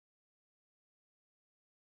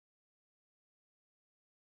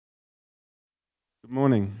Good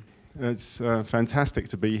morning. It's fantastic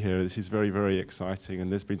to be here. This is very, very exciting,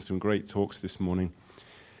 and there's been some great talks this morning.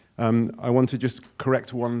 I want to just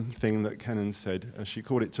correct one thing that Kenan said. She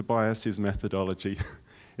called it Tobias's methodology.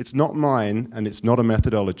 It's not mine, and it's not a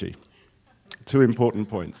methodology. Two important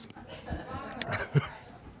points.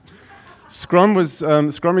 Scrum is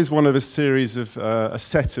one of a series of a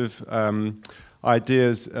set of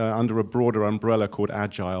ideas under a broader umbrella called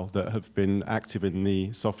Agile that have been active in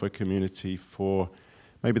the software community for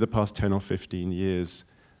maybe the past 10 or 15 years,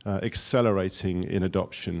 accelerating in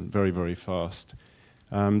adoption very, very fast.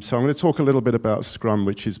 So I'm going to talk a little bit about Scrum,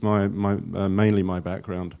 which is mainly my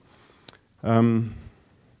background.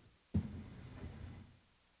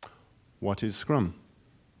 What is Scrum?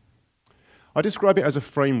 I describe it as a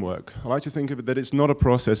framework. I like to think of it that it's not a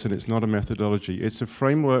process and it's not a methodology. It's a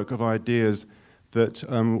framework of ideas that,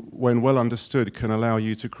 when well understood, can allow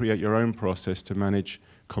you to create your own process to manage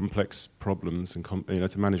complex problems and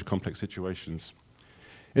to manage complex situations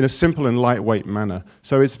in a simple and lightweight manner.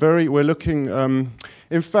 So we're looking,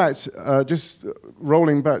 in fact, just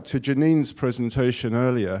rolling back to Janine's presentation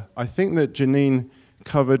earlier, I think that Janine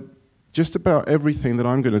covered just about everything that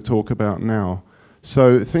I'm going to talk about now.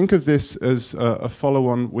 So think of this as a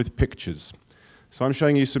follow-on with pictures. So I'm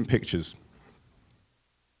showing you some pictures.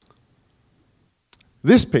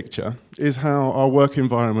 This picture is how our work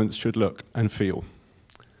environments should look and feel.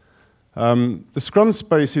 The Scrum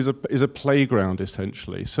space is a playground,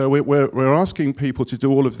 essentially. So we're asking people to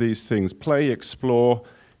do all of these things: play, explore,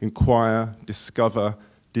 inquire, discover,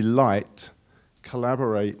 delight,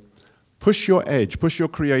 collaborate, push your edge, push your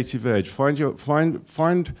creative edge,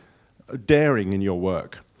 find daring in your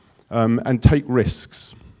work, and take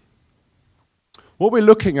risks. What we're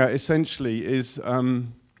looking at, essentially, is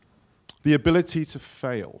the ability to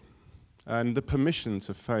fail and the permission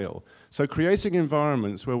to fail. So creating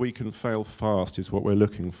environments where we can fail fast is what we're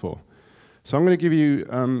looking for. So I'm going to give you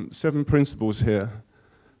 7 principles here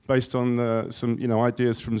based on some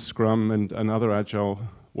ideas from Scrum and other Agile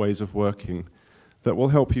ways of working that will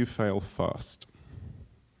help you fail fast.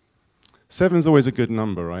 7 is always a good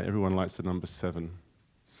number, right? Everyone likes the number 7.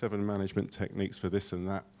 7 management techniques for this and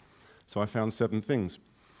that. So I found 7 things.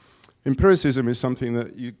 Empiricism is something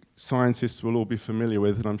that you scientists will all be familiar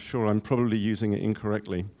with, and I'm sure I'm probably using it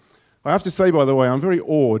incorrectly. I have to say, by the way, I'm very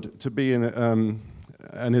awed to be in an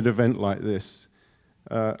event like this.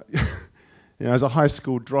 As a high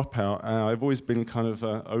school dropout, I've always been kind of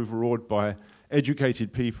overawed by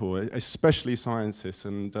educated people, especially scientists,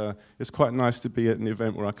 and it's quite nice to be at an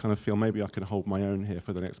event where I kind of feel maybe I can hold my own here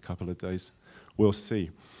for the next couple of days. We'll see.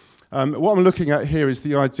 What I'm looking at here is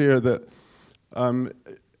the idea that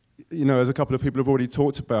as a couple of people have already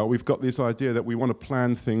talked about, we've got this idea that we want to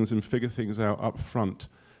plan things and figure things out up front.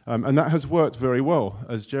 And that has worked very well,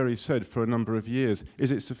 as Jerry said, for a number of years.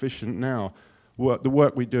 Is it sufficient now? The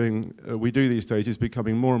work we do these days is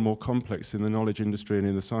becoming more and more complex in the knowledge industry and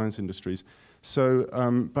in the science industries.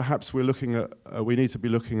 So perhaps we need to be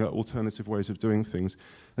looking at alternative ways of doing things.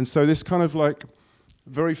 And so this kind of like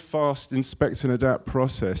very fast inspect and adapt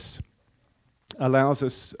process allows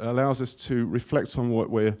us to reflect on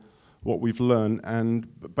what we've learned and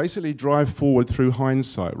basically drive forward through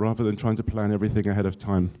hindsight rather than trying to plan everything ahead of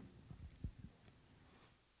time.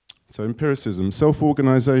 So empiricism,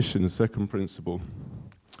 self-organization, second principle.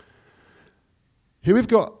 Here we've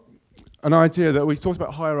got an idea that we talked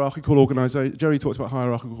about hierarchical organization. Jerry talked about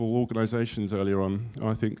hierarchical organizations earlier on.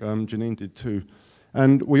 I think Janine did too.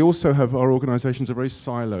 And we also have, our organizations are very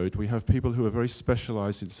siloed. We have people who are very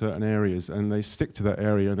specialized in certain areas, and they stick to that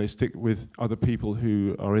area, and they stick with other people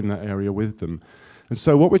who are in that area with them. And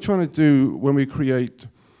so what we're trying to do when we create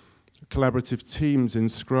collaborative teams in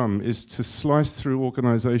Scrum is to slice through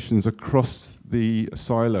organizations across the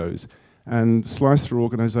silos and slice through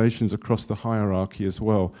organizations across the hierarchy as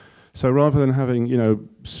well. So rather than having,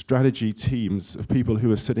 strategy teams of people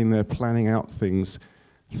who are sitting there planning out things,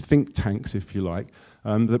 think tanks, if you like,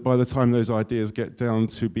 that by the time those ideas get down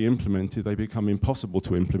to be implemented, they become impossible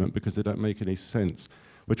to implement because they don't make any sense.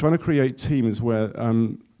 We're trying to create teams where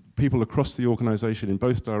people across the organization in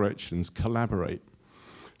both directions collaborate.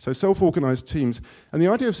 So self-organized teams. And the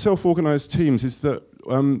idea of self-organized teams is that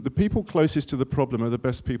the people closest to the problem are the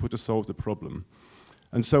best people to solve the problem.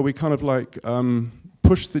 And so we kind of like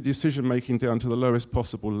push the decision-making down to the lowest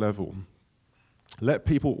possible level. Let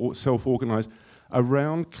people self-organize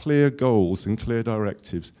around clear goals and clear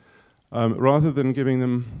directives, rather than giving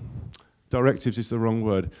them, directives is the wrong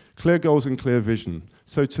word, clear goals and clear vision.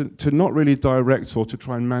 So to not really direct or to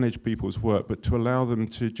try and manage people's work, but to allow them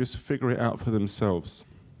to just figure it out for themselves.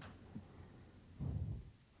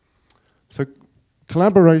 So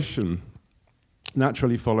collaboration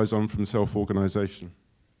naturally follows on from self-organization.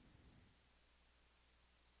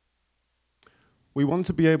 We want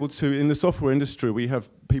to be able to, in the software industry, we have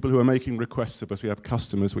people who are making requests of us, we have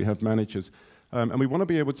customers, we have managers, and we want to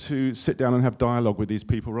be able to sit down and have dialogue with these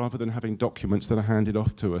people rather than having documents that are handed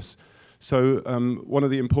off to us. So one of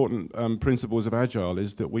the important principles of Agile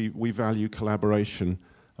is that we value collaboration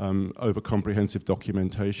over comprehensive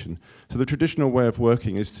documentation. So the traditional way of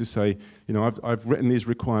working is to say, you know, I've written these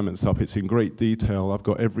requirements up, it's in great detail,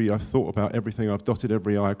 I've thought about everything, I've dotted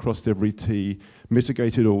every I, crossed every T,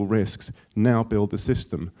 mitigated all risks, now build the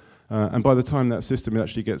system. And by the time that system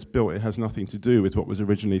actually gets built, it has nothing to do with what was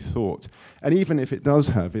originally thought. And even if it does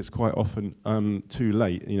have, it's quite often too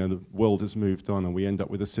late. You know, the world has moved on and we end up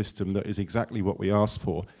with a system that is exactly what we asked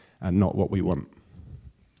for and not what we want.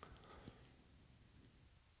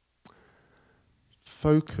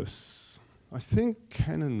 Focus. I think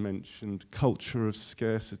Kenan mentioned culture of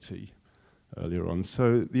scarcity earlier on.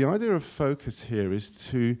 So the idea of focus here is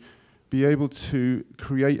to be able to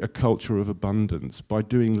create a culture of abundance by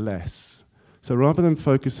doing less. So rather than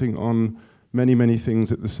focusing on many, many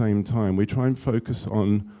things at the same time, we try and focus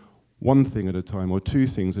on one thing at a time or two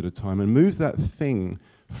things at a time and move that thing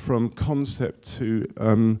from concept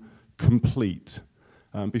to complete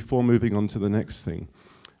before moving on to the next thing.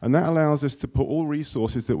 And that allows us to put all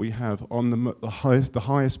resources that we have on the highest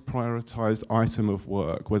prioritized item of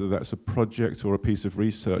work, whether that's a project or a piece of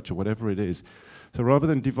research or whatever it is. So rather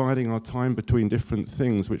than dividing our time between different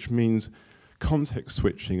things, which means context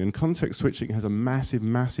switching, and context switching has a massive,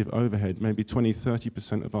 massive overhead, maybe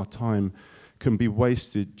 20–30% of our time can be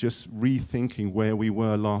wasted just rethinking where we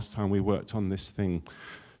were last time we worked on this thing.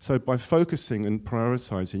 So by focusing and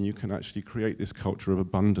prioritizing, you can actually create this culture of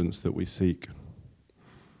abundance that we seek.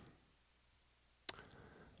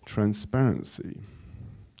 Transparency.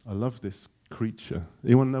 I love this creature.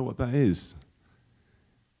 Anyone know what that is?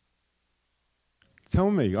 Tell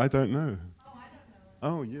me, I don't know. Oh, I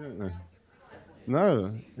don't know. Oh, you don't know.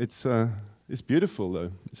 No, it's beautiful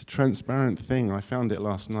though. It's a transparent thing. I found it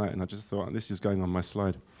last night and I just thought, this is going on my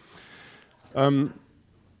slide.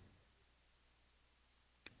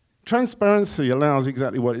 Transparency allows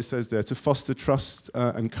exactly what it says there, to foster trust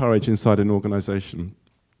and courage inside an organization.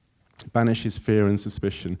 Banishes fear and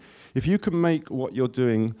suspicion. If you can make what you're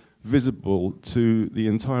doing visible to the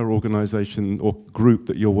entire organization or group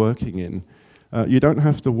that you're working in, you don't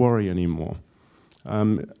have to worry anymore.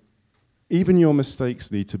 Even your mistakes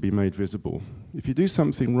need to be made visible. If you do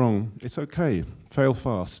something wrong, it's okay. Fail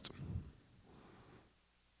fast.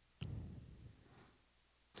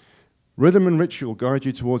 Rhythm and ritual guide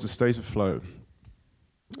you towards a state of flow.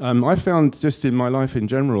 I found just in my life in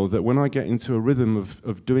general that when I get into a rhythm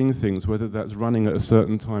of doing things, whether that's running at a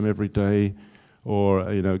certain time every day or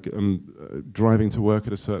driving to work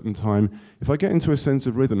at a certain time, if I get into a sense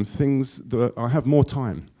of rhythm, I have more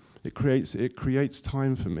time. It creates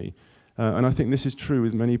time for me. And I think this is true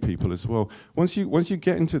with many people as well. Once you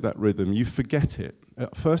get into that rhythm, you forget it.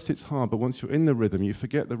 At first it's hard, but once you're in the rhythm, you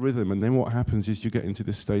forget the rhythm, and then what happens is you get into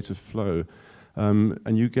this state of flow.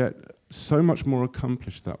 And you get so much more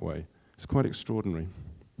accomplished that way. It's quite extraordinary.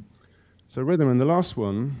 So rhythm, and the last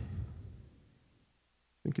one,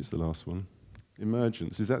 I think it's the last one,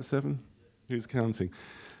 emergence. Is that 7? Who's counting?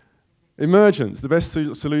 Emergence. The best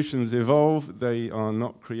solutions evolve, they are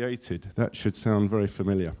not created. That should sound very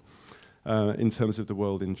familiar in terms of the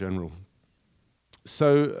world in general.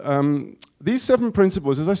 So these 7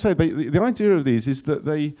 principles, as I say, the idea of these is that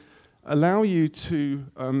they allow you to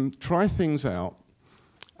try things out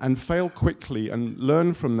and fail quickly and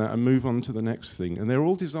learn from that and move on to the next thing. And they're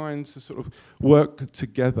all designed to sort of work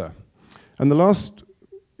together. And the last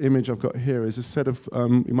image I've got here is a set of,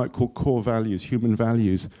 you might call core values, human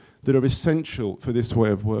values, that are essential for this way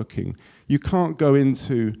of working. You can't go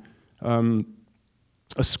into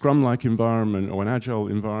a Scrum-like environment or an Agile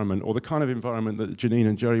environment or the kind of environment that Janine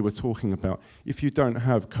and Jerry were talking about if you don't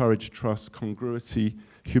have courage, trust, congruity,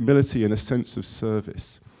 humility, and a sense of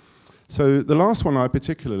service. So the last one I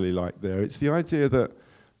particularly like there, it's the idea that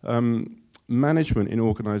management in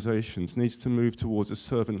organizations needs to move towards a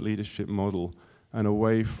servant leadership model and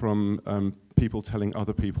away from people telling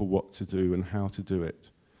other people what to do and how to do it.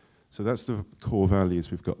 So that's the core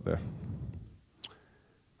values we've got there.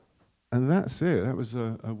 And that's it. That was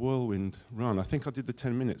a whirlwind run. I think I did the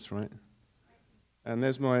 10 minutes, right? And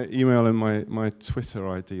there's my email and my Twitter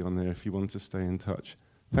ID on there if you want to stay in touch.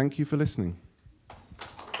 Thank you for listening.